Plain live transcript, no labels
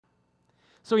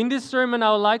So in this sermon,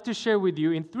 I would like to share with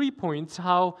you in 3 points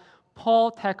how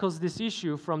Paul tackles this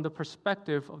issue from the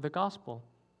perspective of the gospel.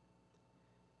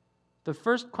 The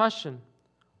first question,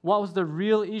 what was the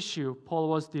real issue Paul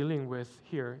was dealing with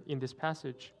here in this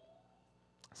passage?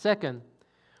 Second,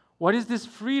 what is this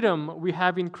freedom we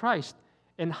have in Christ,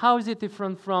 and how is it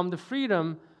different from the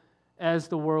freedom as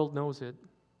the world knows it?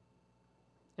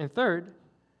 And third,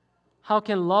 how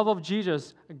can love of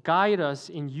Jesus guide us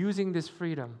in using this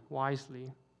freedom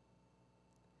wisely?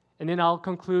 And then I'll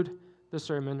conclude the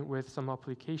sermon with some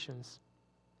applications.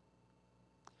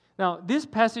 Now, this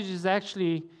passage is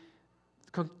actually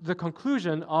the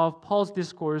conclusion of Paul's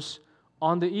discourse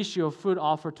on the issue of food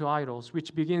offered to idols,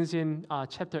 which begins in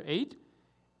chapter 8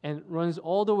 and runs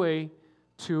all the way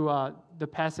to the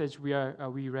passage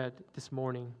we read this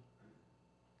morning.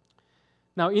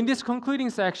 Now, in this concluding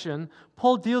section,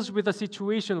 Paul deals with a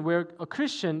situation where a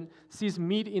Christian sees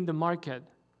meat in the market,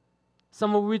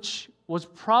 some of which was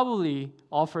probably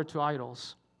offered to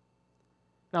idols.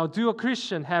 Now, do a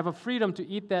Christian have a freedom to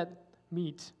eat that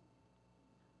meat?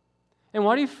 And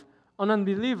what if an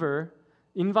unbeliever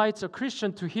invites a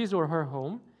Christian to his or her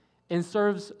home and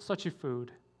serves such a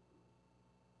food?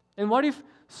 And what if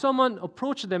someone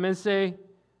approached them and say,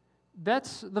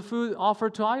 that's the food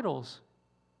offered to idols?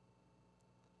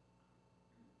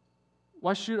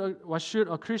 What should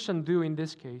a Christian do in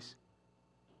this case?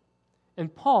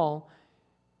 And Paul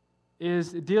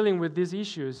is dealing with these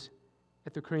issues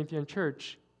at the Corinthian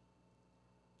church.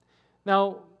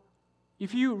 Now,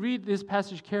 if you read this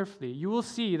passage carefully, you will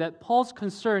see that Paul's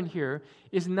concern here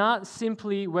is not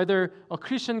simply whether a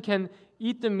Christian can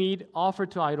eat the meat offered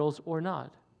to idols or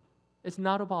not. It's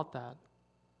not about that.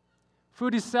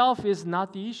 Food itself is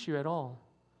not the issue at all.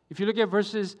 If you look at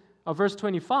verse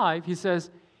 25, he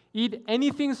says, eat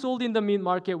anything sold in the meat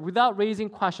market without raising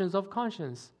questions of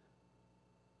conscience.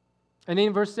 And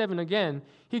in verse 7 again,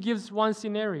 he gives one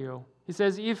scenario. He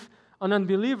says, if an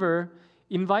unbeliever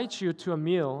invites you to a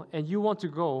meal and you want to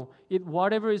go, eat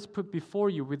whatever is put before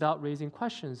you without raising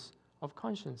questions of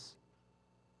conscience.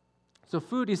 So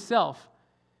food itself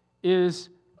is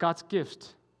God's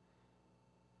gift.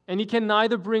 And it can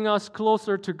neither bring us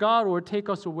closer to God or take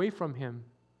us away from Him.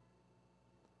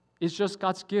 It's just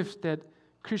God's gift that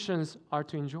Christians are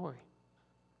to enjoy.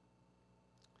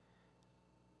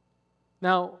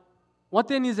 Now, what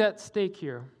then is at stake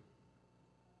here?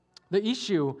 The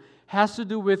issue has to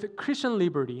do with Christian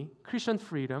liberty, Christian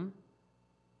freedom,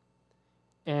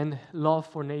 and love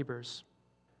for neighbors.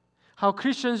 How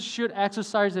Christians should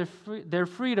exercise their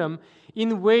freedom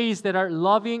in ways that are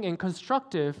loving and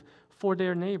constructive for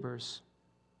their neighbors.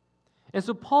 And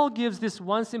so Paul gives this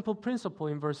one simple principle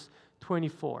in verse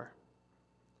 24.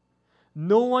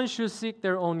 No one should seek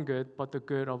their own good, but the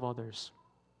good of others.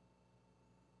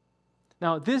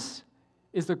 Now, this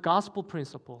is the gospel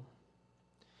principle.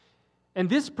 And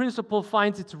this principle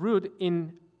finds its root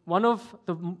in one of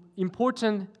the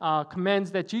important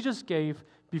commands that Jesus gave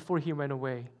before He went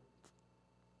away.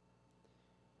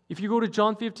 If you go to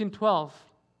John 15:12,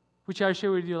 which I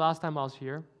shared with you last time I was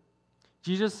here,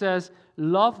 Jesus says,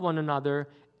 love one another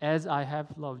as I have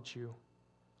loved you.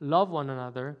 Love one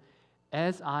another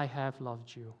as I have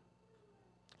loved you.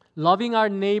 Loving our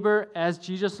neighbor as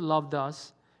Jesus loved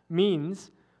us means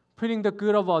putting the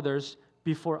good of others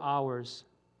before ours.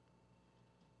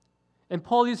 And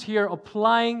Paul is here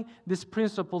applying this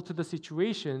principle to the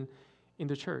situation in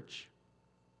the church.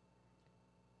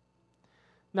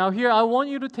 Now here, I want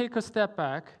you to take a step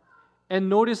back and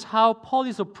notice how Paul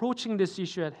is approaching this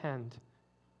issue at hand.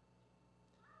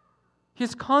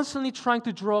 He's constantly trying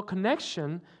to draw a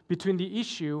connection between the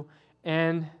issue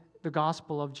and the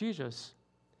gospel of Jesus.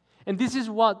 And this is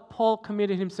what Paul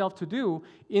committed himself to do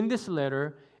in this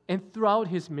letter and throughout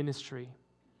his ministry.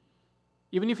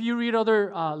 Even if you read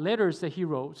other letters that he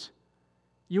wrote,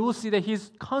 you will see that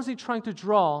he's constantly trying to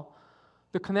draw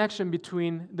the connection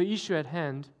between the issue at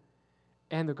hand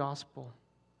and the gospel.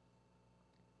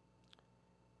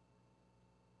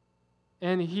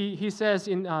 And he says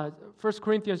in 1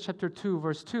 Corinthians chapter 2,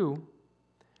 verse 2,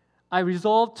 I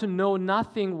resolved to know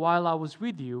nothing while I was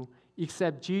with you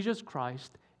except Jesus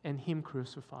Christ and Him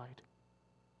crucified.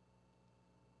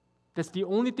 That's the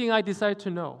only thing I decided to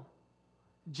know.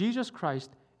 Jesus Christ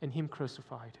and Him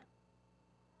crucified.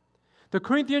 The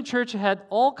Corinthian church had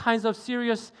all kinds of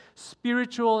serious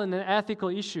spiritual and ethical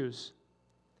issues.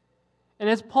 And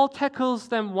as Paul tackles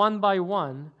them one by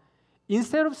one,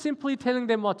 instead of simply telling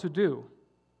them what to do,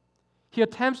 he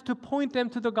attempts to point them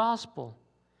to the gospel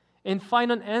and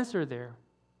find an answer there.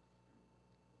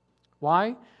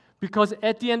 Why? Because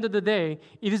at the end of the day,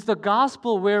 it is the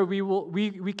gospel where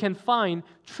we can find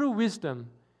true wisdom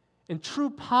and true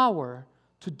power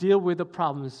to deal with the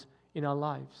problems in our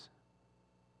lives.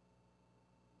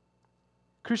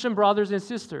 Christian brothers and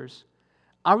sisters,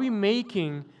 are we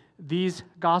making these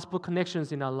gospel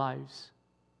connections in our lives?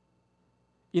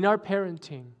 In our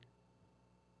parenting,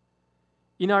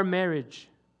 in our marriage,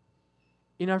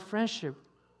 in our friendship,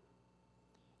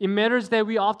 in matters that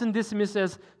we often dismiss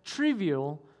as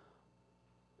trivial,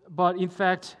 but in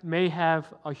fact may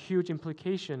have a huge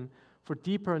implication for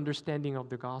deeper understanding of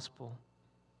the gospel.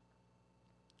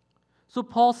 So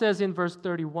Paul says in verse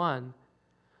 31,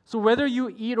 so whether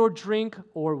you eat or drink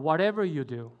or whatever you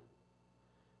do,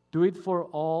 do it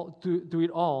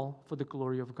all for the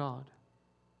glory of God.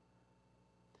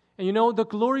 And you know, the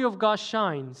glory of God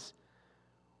shines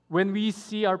when we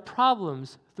see our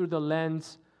problems through the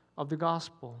lens of the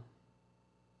gospel.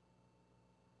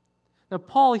 Now,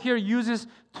 Paul here uses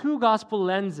two gospel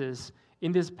lenses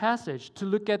in this passage to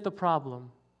look at the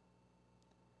problem.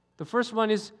 The first one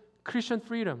is Christian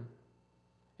freedom.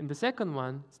 And the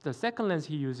second lens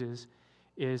he uses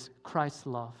is Christ's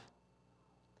love.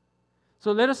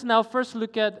 So let us now first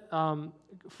look at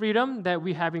freedom that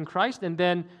we have in Christ, and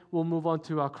then we'll move on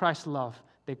to Christ's love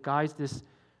that guides this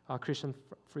Christian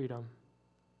freedom.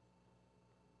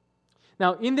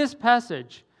 Now, in this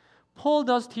passage, Paul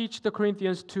does teach the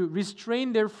Corinthians to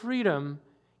restrain their freedom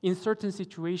in certain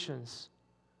situations.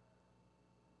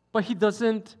 But he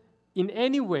doesn't in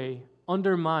any way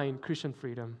undermine Christian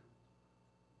freedom.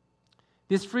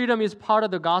 This freedom is part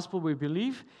of the gospel we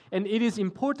believe, and it is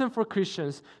important for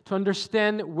Christians to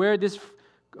understand where this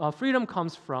freedom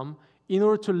comes from in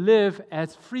order to live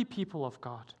as free people of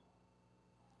God.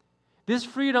 This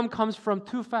freedom comes from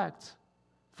two facts.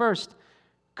 First,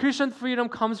 Christian freedom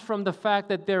comes from the fact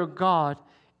that their God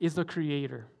is the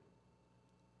creator.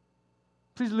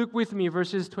 Please look with me,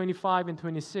 verses 25 and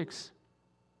 26.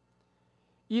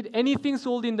 Eat anything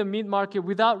sold in the meat market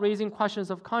without raising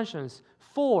questions of conscience,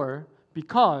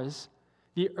 because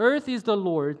the earth is the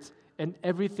Lord's and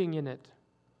everything in it.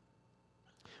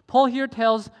 Paul here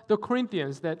tells the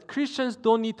Corinthians that Christians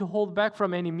don't need to hold back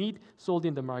from any meat sold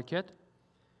in the market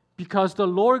because the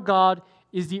Lord God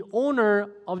is the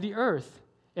owner of the earth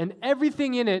and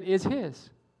everything in it is His,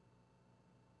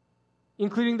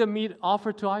 including the meat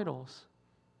offered to idols.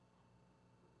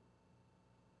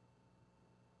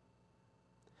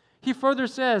 He further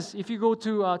says, if you go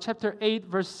to chapter 8,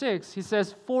 verse 6, he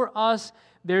says, for us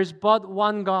there is but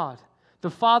one God, the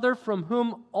Father from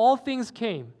whom all things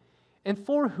came, and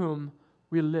for whom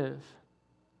we live.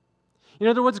 In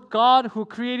other words, God who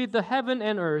created the heaven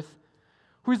and earth,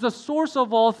 who is the source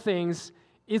of all things,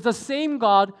 is the same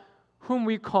God whom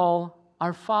we call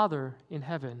our Father in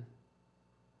heaven.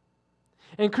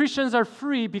 And Christians are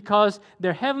free because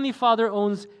their Heavenly Father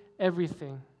owns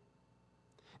everything.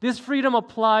 This freedom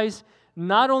applies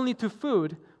not only to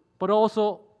food, but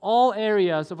also all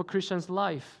areas of a Christian's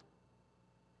life.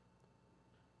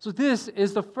 So this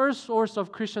is the first source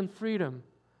of Christian freedom,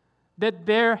 that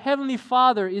their Heavenly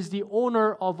Father is the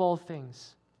owner of all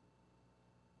things.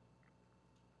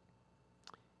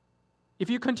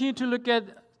 If you continue to look at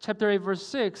chapter 8, verse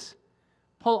 6,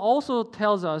 Paul also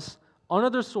tells us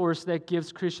another source that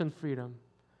gives Christian freedom,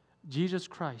 Jesus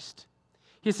Christ.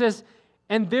 He says,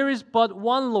 and there is but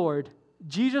one Lord,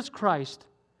 Jesus Christ,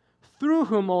 through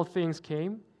whom all things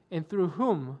came and through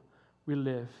whom we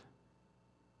live.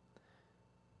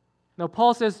 Now,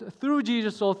 Paul says, through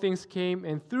Jesus all things came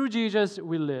and through Jesus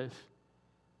we live.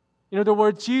 In other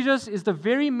words, Jesus is the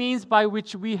very means by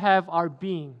which we have our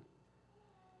being.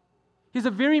 He's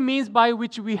the very means by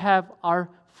which we have our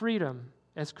freedom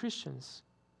as Christians.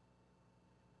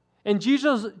 And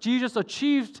Jesus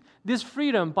achieved this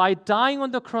freedom by dying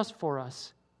on the cross for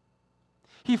us.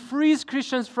 He frees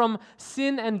Christians from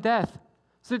sin and death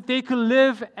so that they could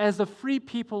live as the free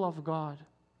people of God.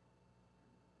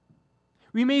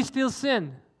 We may still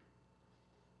sin,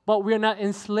 but we are not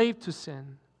enslaved to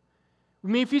sin.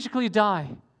 We may physically die,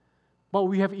 but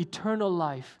we have eternal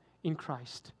life in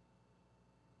Christ.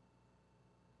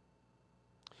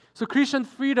 So Christian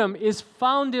freedom is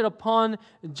founded upon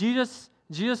Jesus'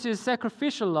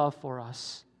 sacrificial love for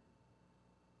us.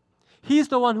 He's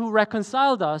the one who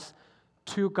reconciled us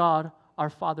to God, our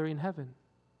Father in heaven.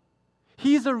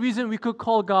 He's the reason we could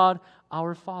call God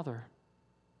our Father.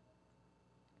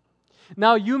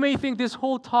 Now, you may think this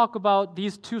whole talk about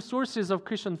these two sources of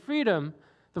Christian freedom,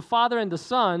 the Father and the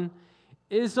Son,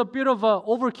 is a bit of an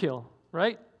overkill,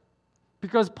 right?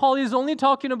 Because Paul is only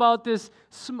talking about this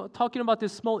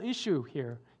small issue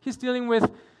here. He's dealing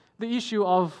with the issue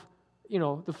of,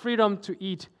 the freedom to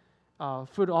eat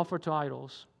food offered to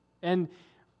idols. And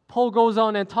Paul goes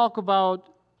on and talk about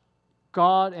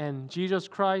God and Jesus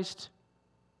Christ.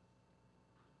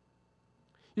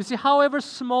 You see, however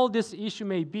small this issue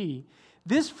may be,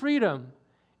 this freedom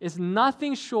is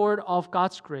nothing short of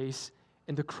God's grace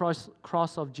and the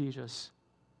cross of Jesus.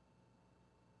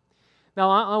 Now,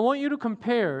 I want you to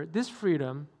compare this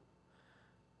freedom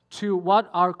to what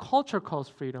our culture calls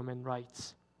freedom and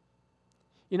rights.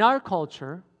 In our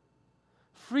culture,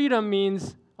 freedom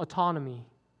means autonomy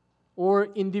or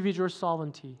individual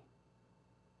sovereignty,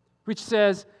 which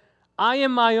says, I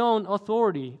am my own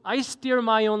authority. I steer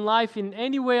my own life in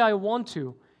any way I want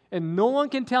to, and no one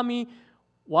can tell me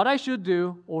what I should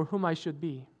do or whom I should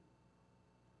be.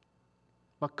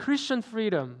 But Christian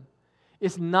freedom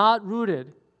is not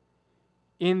rooted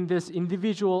in this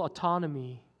individual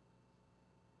autonomy.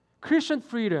 Christian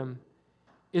freedom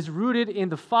is rooted in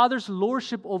the Father's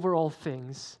lordship over all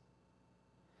things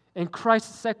and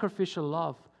Christ's sacrificial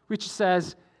love, which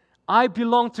says, I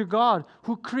belong to God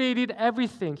who created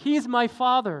everything. He is my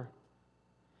Father.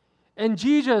 And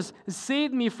Jesus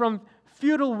saved me from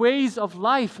futile ways of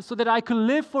life so that I could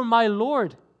live for my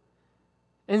Lord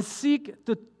and seek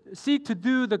to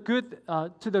do the good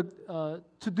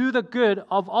to do the good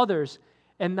of others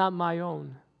and not my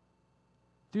own.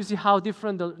 Do you see how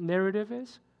different the narrative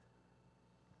is?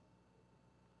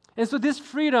 And so this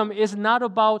freedom is not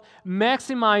about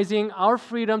maximizing our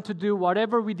freedom to do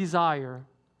whatever we desire.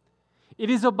 It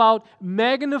is about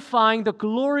magnifying the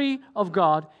glory of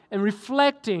God and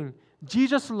reflecting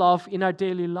Jesus' love in our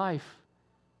daily life.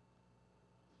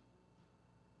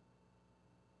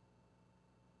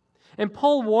 And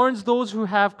Paul warns those who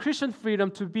have Christian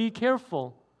freedom to be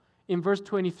careful. In verse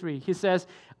 23, he says,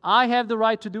 I have the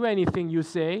right to do anything you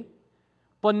say,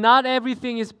 but not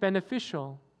everything is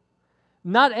beneficial.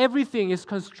 Not everything is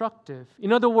constructive.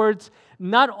 In other words,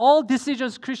 not all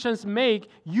decisions Christians make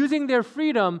using their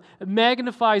freedom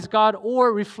magnifies God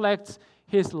or reflects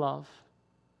His love.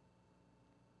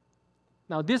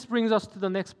 Now, this brings us to the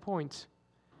next point.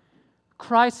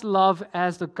 Christ's love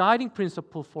as the guiding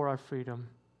principle for our freedom.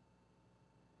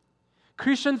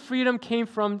 Christian freedom came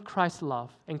from Christ's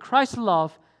love, and Christ's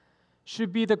love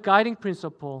should be the guiding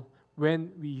principle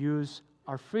when we use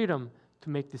our freedom to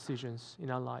make decisions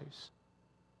in our lives.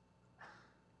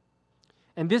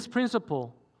 And this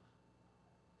principle,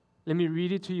 let me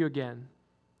read it to you again.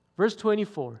 Verse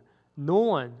 24, no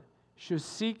one should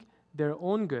seek their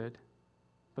own good,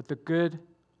 but the good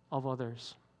of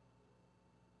others.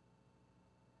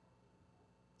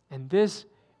 And this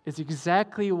is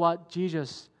exactly what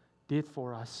Jesus did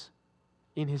for us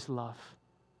in His love.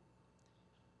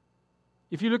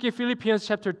 If you look at Philippians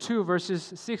chapter 2,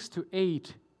 verses 6 to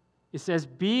 8, it says,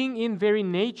 being in very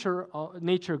nature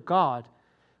God,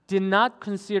 did not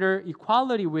consider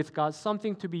equality with God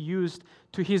something to be used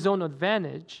to His own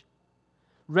advantage.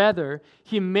 Rather,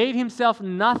 He made Himself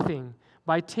nothing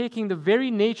by taking the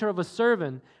very nature of a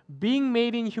servant, being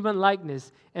made in human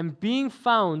likeness, and being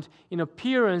found in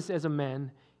appearance as a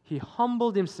man, He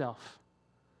humbled Himself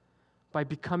by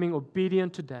becoming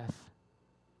obedient to death,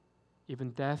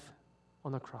 even death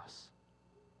on a cross.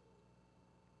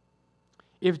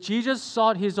 If Jesus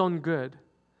sought His own good,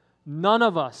 none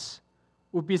of us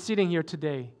would be sitting here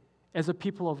today as a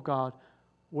people of God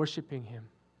worshiping Him.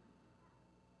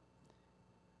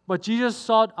 But Jesus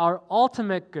sought our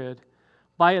ultimate good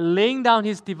by laying down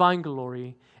His divine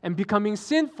glory and becoming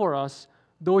sin for us,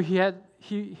 though He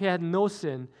had no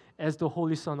sin as the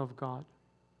Holy Son of God.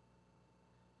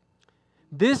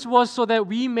 This was so that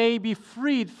we may be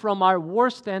freed from our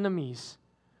worst enemies.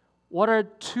 What are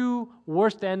two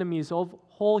worst enemies of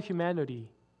whole humanity?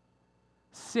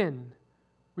 Sin,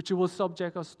 which will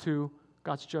subject us to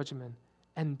God's judgment,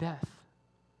 and death,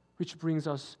 which brings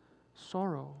us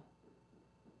sorrow.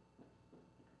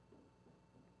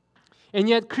 And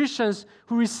yet Christians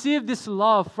who receive this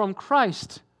love from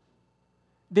Christ,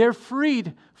 they're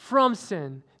freed from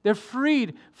sin. They're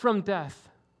freed from death.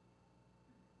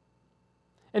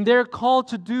 And they're called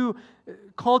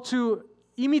to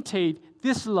imitate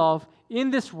this love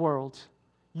in this world,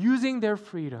 using their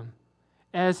freedom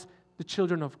as the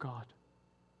children of God.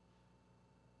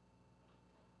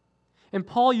 And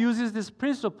Paul uses this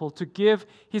principle to give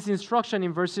his instruction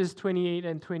in verses 28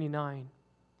 and 29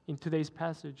 in today's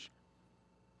passage.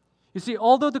 You see,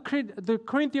 although the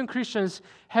Corinthian Christians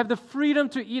have the freedom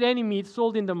to eat any meat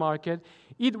sold in the market,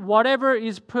 eat whatever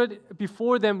is put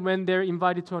before them when they're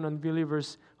invited to an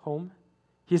unbeliever's home,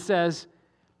 he says,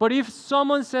 but if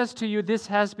someone says to you, this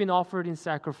has been offered in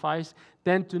sacrifice,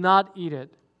 then do not eat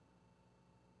it.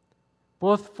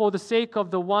 Both for the sake of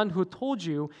the one who told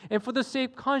you and for the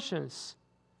sake of conscience.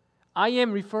 I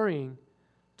am referring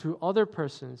to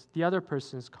the other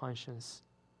person's conscience.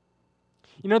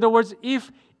 In other words,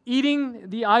 if eating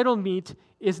the idol meat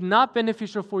is not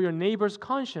beneficial for your neighbor's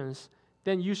conscience,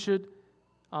 then you should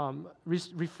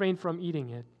refrain from eating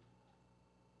it.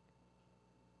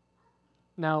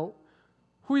 Now,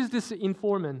 who is this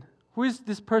informant? Who is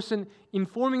this person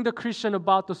informing the Christian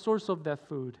about the source of that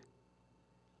food?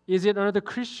 Is it another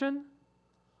Christian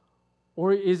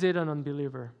or is it an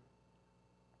unbeliever?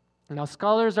 Now,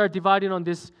 scholars are divided on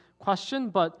this question,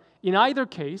 but in either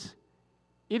case,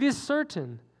 it is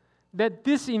certain that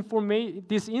this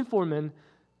informant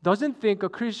doesn't think a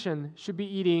Christian should be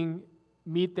eating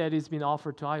meat that is being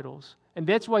offered to idols. And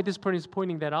that's why this person is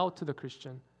pointing that out to the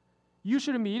Christian. You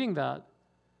shouldn't be eating that.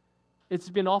 It's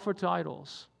been offered to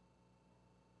idols.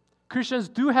 Christians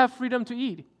do have freedom to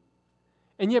eat.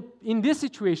 And yet, in this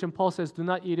situation, Paul says, do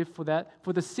not eat it for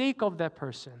the sake of that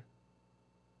person.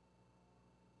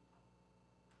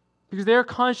 Because their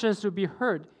conscience will be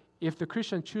hurt if the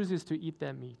Christian chooses to eat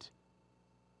that meat.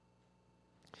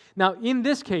 Now, in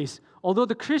this case, although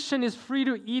the Christian is free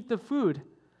to eat the food,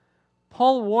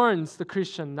 Paul warns the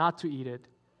Christian not to eat it.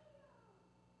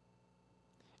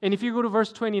 And if you go to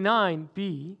verse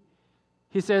 29b,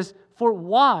 he says, "For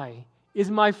why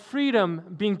is my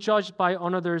freedom being judged by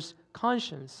another's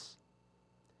conscience?"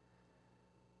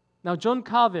 Now, John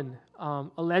Calvin, a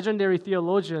legendary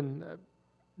theologian,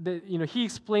 he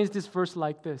explains this verse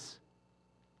like this.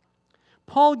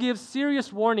 Paul gives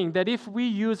serious warning that if we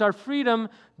use our freedom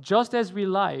just as we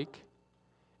like,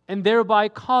 and thereby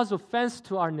cause offense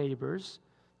to our neighbors,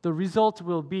 the result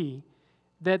will be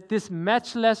that this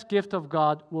matchless gift of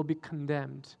God will be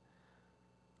condemned,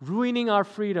 ruining our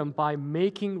freedom by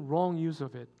making wrong use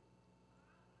of it.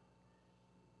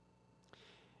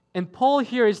 And Paul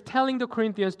here is telling the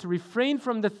Corinthians to refrain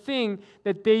from the thing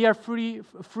that they are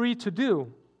free to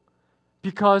do,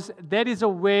 because that is a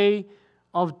way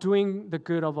of doing the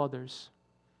good of others.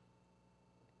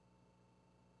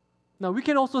 Now, we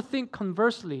can also think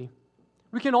conversely.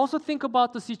 We can also think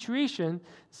about the situation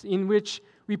in which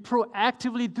we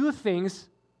proactively do things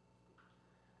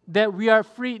that we are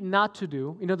free not to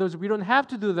do. In other words, we don't have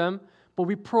to do them, but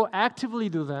we proactively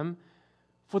do them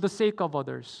for the sake of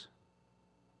others.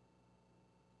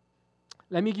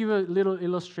 Let me give you a little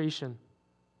illustration.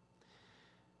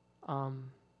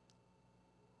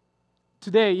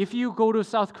 Today, if you go to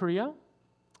South Korea,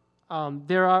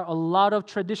 there are a lot of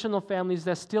traditional families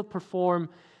that still perform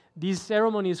these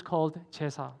ceremonies called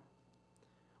제사,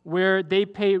 where they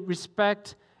pay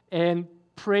respect and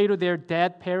pray to their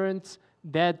dead parents,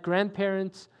 dead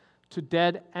grandparents, to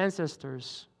dead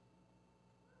ancestors.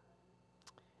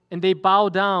 And they bow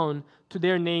down to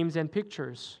their names and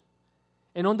pictures.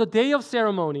 And on the day of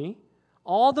ceremony,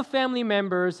 all the family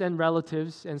members and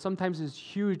relatives, and sometimes this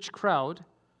huge crowd,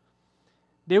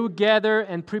 they would gather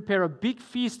and prepare a big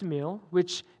feast meal,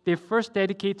 which they first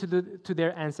dedicate to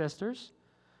their ancestors,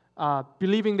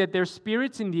 believing that their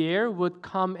spirits in the air would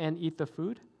come and eat the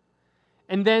food.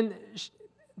 And then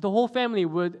the whole family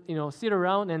would, sit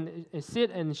around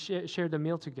and share the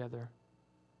meal together.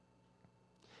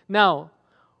 Now,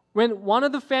 when one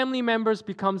of the family members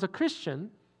becomes a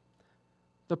Christian,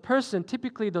 the person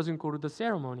typically doesn't go to the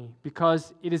ceremony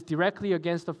because it is directly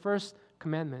against the first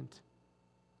commandment.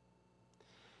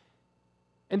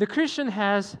 And the Christian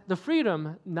has the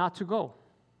freedom not to go.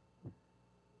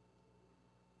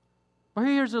 But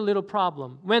here's a little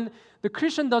problem. When the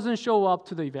Christian doesn't show up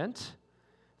to the event,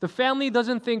 the family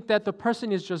doesn't think that the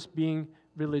person is just being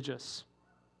religious.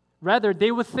 Rather,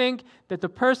 they would think that the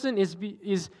person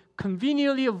is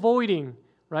conveniently avoiding,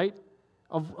 right?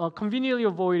 Conveniently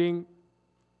avoiding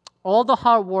all the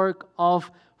hard work of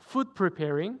fruit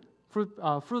prepping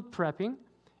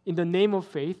in the name of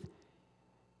faith.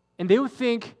 And they would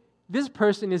think this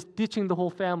person is ditching the whole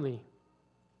family.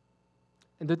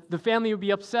 And the family would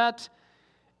be upset,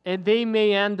 and they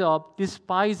may end up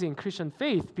despising Christian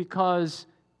faith because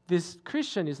this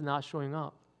Christian is not showing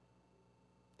up.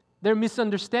 They're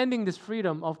misunderstanding this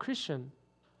freedom of Christian.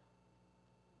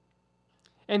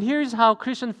 And here's how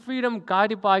Christian freedom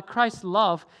guided by Christ's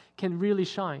love can really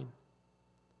shine.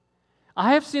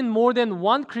 I have seen more than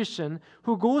one Christian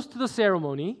who goes to the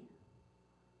ceremony.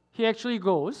 He actually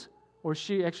goes, or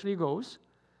she actually goes,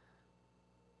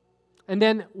 and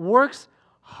then works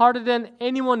harder than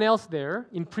anyone else there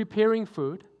in preparing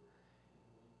food.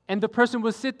 And the person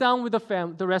will sit down with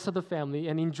the rest of the family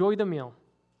and enjoy the meal,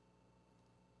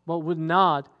 but would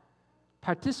not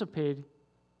participate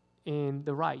in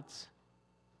the rites,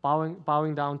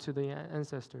 bowing down to the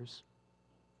ancestors.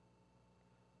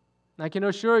 And I can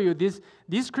assure you,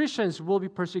 these Christians will be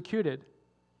persecuted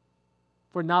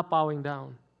for not bowing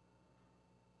down.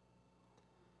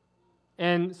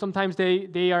 and sometimes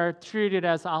they are treated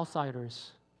as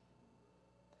outsiders.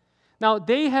 Now,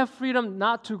 they have freedom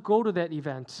not to go to that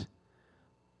event.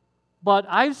 But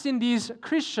I've seen these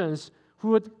Christians who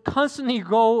would constantly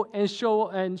go and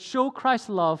show Christ's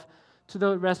love to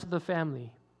the rest of the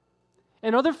family.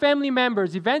 And other family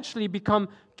members eventually become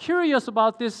curious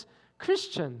about this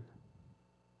Christian.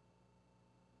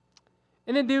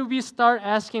 And then they will start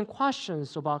asking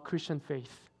questions about Christian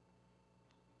faith.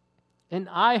 And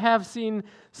I have seen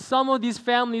some of these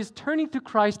families turning to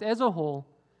Christ as a whole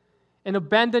and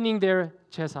abandoning their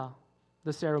제사,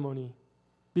 the ceremony,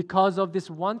 because of this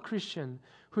one Christian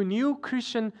who knew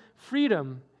Christian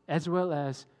freedom as well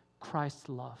as Christ's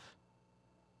love.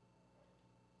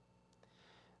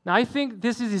 Now, I think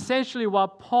this is essentially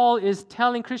what Paul is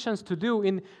telling Christians to do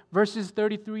in verses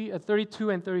 32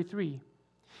 and 33.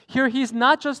 Here, he's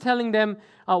not just telling them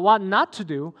what not to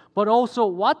do, but also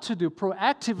what to do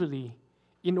proactively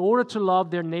in order to love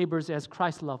their neighbors as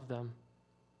Christ loved them.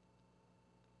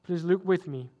 Please look with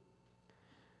me.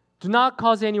 Do not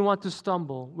cause anyone to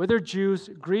stumble, whether Jews,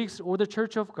 Greeks, or the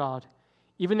church of God,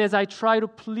 even as I try to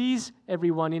please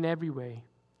everyone in every way.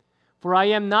 For I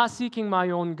am not seeking my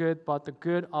own good, but the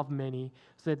good of many,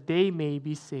 so that they may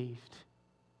be saved.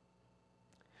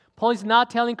 Paul is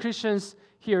not telling Christians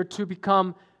here to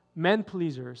become men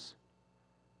pleasers.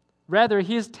 Rather,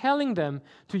 he is telling them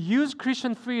to use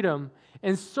Christian freedom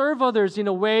and serve others in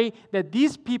a way that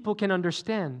these people can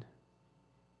understand,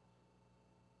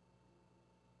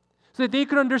 so that they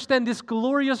could understand this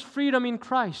glorious freedom in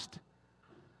Christ,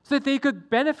 so that they could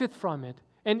benefit from it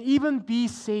and even be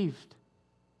saved.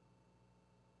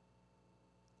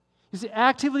 You see,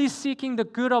 actively seeking the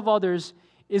good of others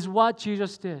is what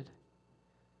Jesus did,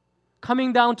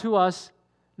 coming down to us,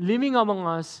 living among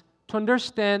us to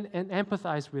understand and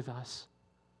empathize with us,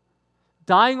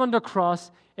 dying on the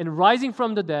cross and rising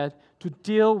from the dead to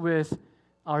deal with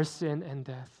our sin and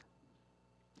death.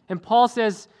 And Paul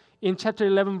says in chapter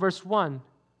 11, verse 1,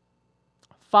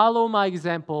 follow my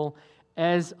example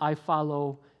as I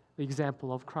follow the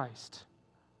example of Christ.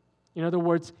 In other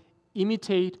words,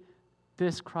 imitate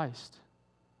this Christ.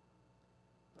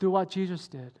 Do what Jesus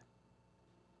did.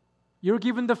 You're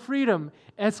given the freedom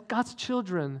as God's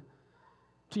children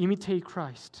to imitate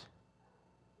Christ.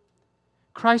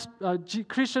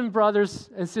 Christian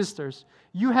brothers and sisters,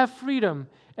 you have freedom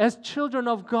as children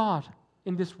of God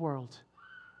in this world.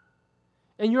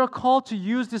 And you are called to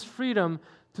use this freedom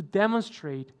to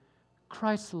demonstrate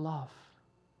Christ's love.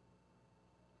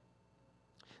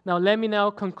 Now, let me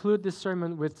now conclude this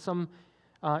sermon with some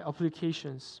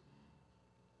applications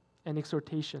and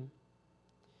exhortation.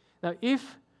 Now,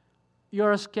 if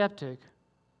you're a skeptic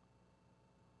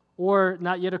or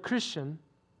not yet a Christian,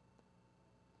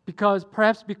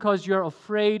 perhaps because you're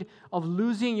afraid of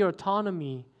losing your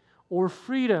autonomy or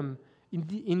freedom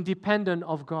independent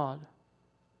of God,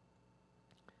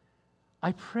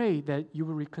 I pray that you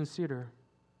will reconsider.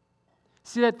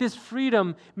 See that this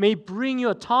freedom may bring you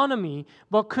autonomy,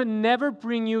 but could never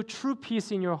bring you true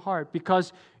peace in your heart,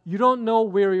 because you don't know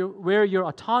where your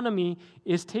autonomy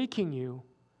is taking you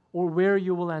or where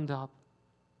you will end up.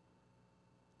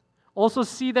 Also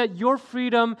see that your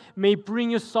freedom may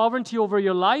bring you sovereignty over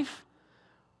your life,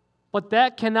 but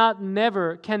that can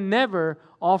never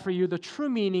offer you the true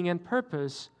meaning and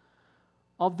purpose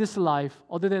of this life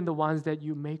other than the ones that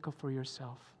you make up for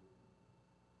yourself.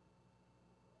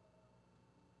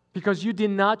 Because you did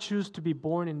not choose to be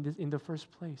born in the first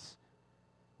place.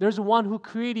 There's one who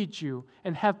created you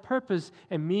and have purpose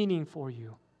and meaning for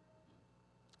you.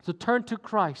 So turn to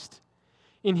Christ.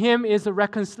 In Him is a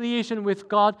reconciliation with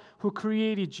God who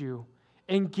created you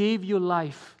and gave you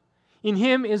life. In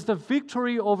Him is the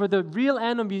victory over the real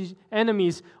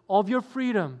enemies of your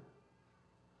freedom.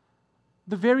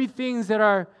 The very things that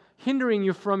are hindering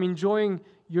you from enjoying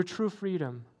your true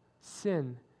freedom,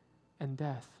 sin and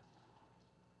death.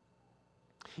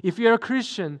 If you're a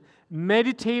Christian,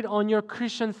 meditate on your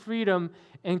Christian freedom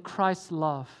and Christ's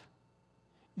love.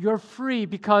 You're free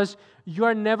because you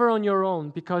are never on your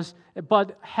own,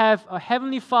 but have a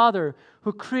heavenly Father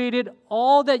who created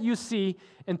all that you see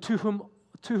and to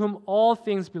whom all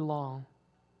things belong.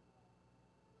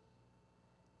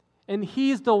 And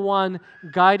He's the one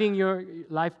guiding your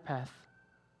life path.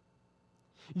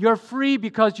 You're free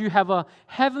because you have a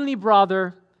heavenly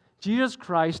brother, Jesus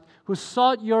Christ, who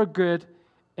sought your good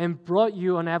and brought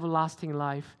you an everlasting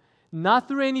life, not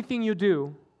through anything you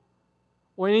do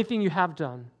or anything you have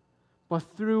done, but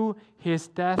through His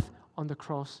death on the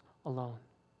cross alone.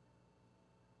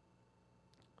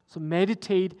 So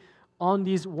meditate on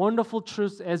these wonderful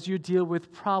truths as you deal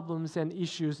with problems and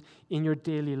issues in your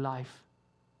daily life.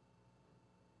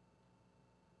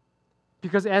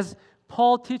 Because as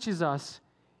Paul teaches us,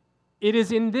 it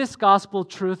is in this gospel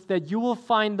truth that you will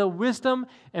find the wisdom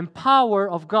and power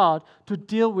of God to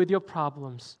deal with your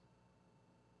problems.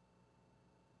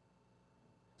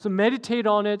 So meditate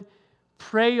on it,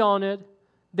 pray on it,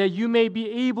 that you may be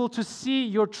able to see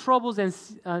your troubles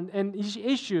and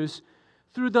issues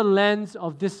through the lens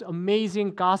of this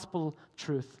amazing gospel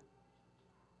truth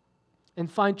and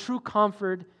find true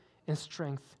comfort and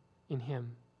strength in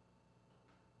Him.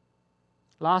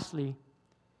 Lastly,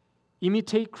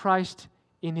 imitate Christ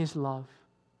in His love.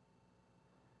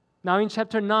 Now in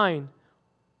chapter 9,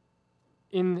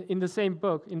 in the same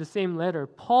book, in the same letter,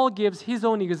 Paul gives his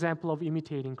own example of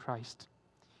imitating Christ.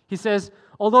 He says,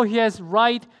 although he has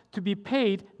right to be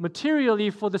paid materially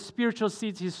for the spiritual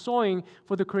seeds he's sowing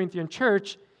for the Corinthian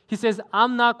church, he says,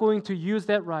 I'm not going to use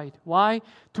that right. Why?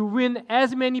 To win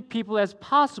as many people as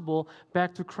possible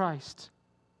back to Christ.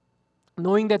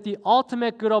 Knowing that the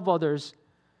ultimate good of others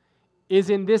is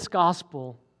in this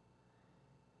gospel.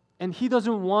 And he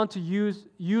doesn't want to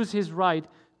use his right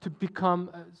to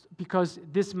become, because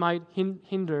this might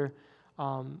hinder,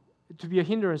 to be a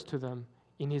hindrance to them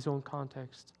in his own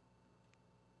context.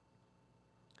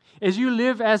 As you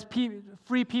live as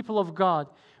free people of God,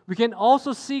 we can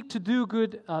also seek to do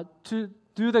good, to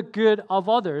do the good of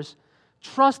others,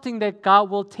 trusting that God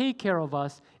will take care of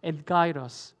us and guide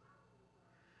us.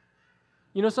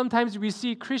 You know, sometimes we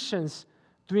see Christians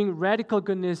doing radical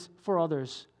goodness for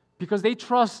others because they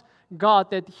trust God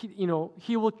that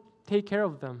He will take care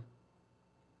of them.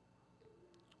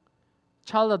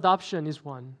 Child adoption is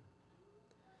one.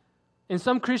 And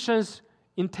some Christians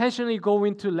intentionally go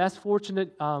into less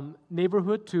fortunate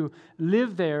neighborhood to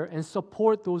live there and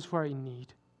support those who are in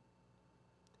need.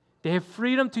 They have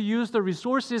freedom to use the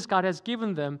resources God has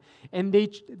given them, and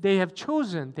they have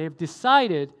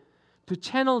decided to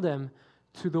channel them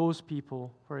to those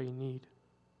people who are in need.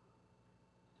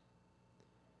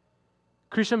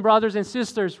 Christian brothers and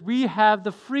sisters, we have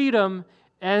the freedom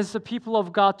as the people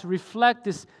of God to reflect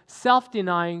this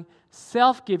self-denying,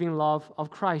 self-giving love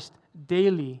of Christ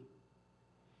daily.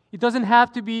 It doesn't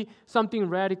have to be something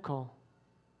radical.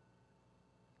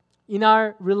 In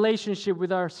our relationship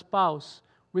with our spouse,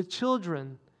 with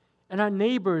children, and our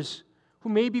neighbors who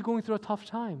may be going through a tough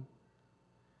time,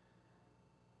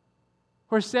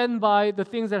 who are saddened by the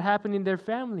things that happen in their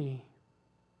family,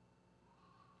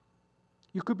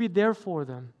 you could be there for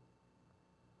them.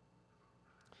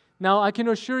 Now, I can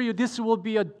assure you this will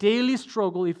be a daily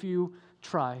struggle if you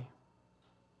try.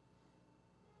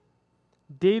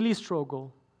 Daily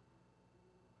struggle.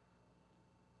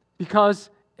 Because,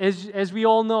 as we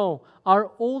all know,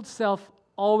 our old self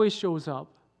always shows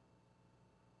up.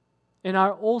 And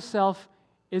our old self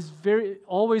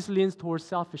always leans towards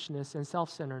selfishness and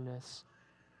self-centeredness.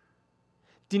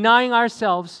 Denying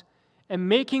ourselves and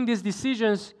making these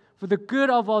decisions for the good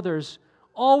of others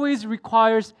always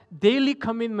requires daily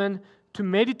commitment to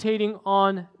meditating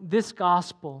on this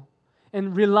gospel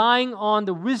and relying on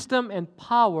the wisdom and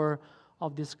power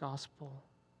of this gospel.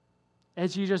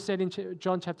 As Jesus said in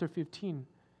John chapter 15,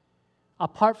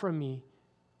 apart from me,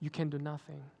 you can do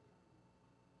nothing.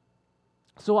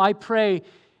 So I pray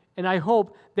and I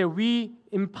hope that we,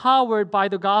 empowered by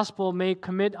the gospel, may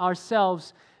commit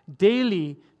ourselves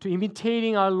daily to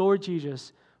imitating our Lord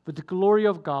Jesus for the glory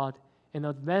of God and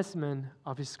advancement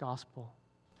of His gospel.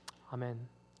 Amen.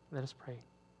 Let us pray.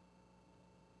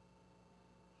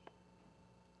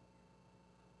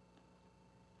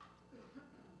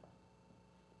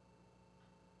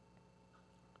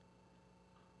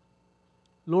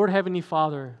 Lord Heavenly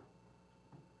Father,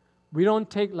 we don't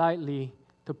take lightly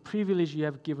the privilege you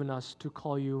have given us to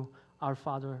call you our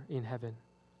Father in heaven.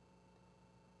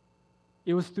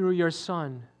 It was through your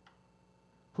Son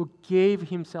who gave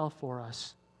Himself for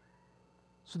us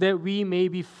so that we may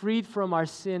be freed from our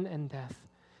sin and death,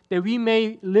 that we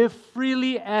may live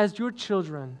freely as your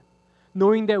children,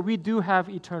 knowing that we do have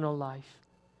eternal life,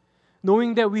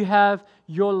 knowing that we have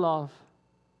your love,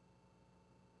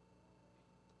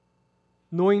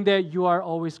 knowing that you are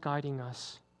always guiding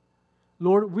us.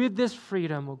 Lord, with this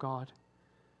freedom, O God,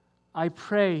 I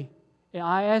pray and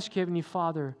I ask, Heavenly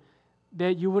Father,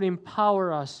 that you would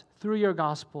empower us through your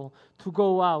gospel to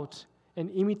go out and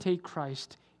imitate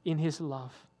Christ in His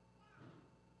love.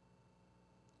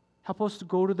 Help us to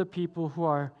go to the people who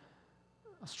are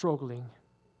struggling.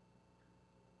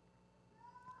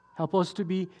 Help us to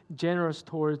be generous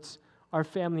towards our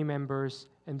family members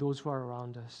and those who are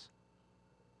around us.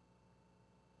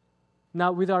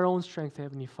 Not with our own strength,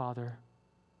 Heavenly Father,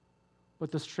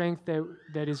 but the strength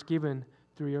that is given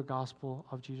through your gospel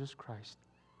of Jesus Christ.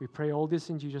 We pray all this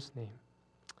in Jesus' name.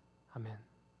 Amen.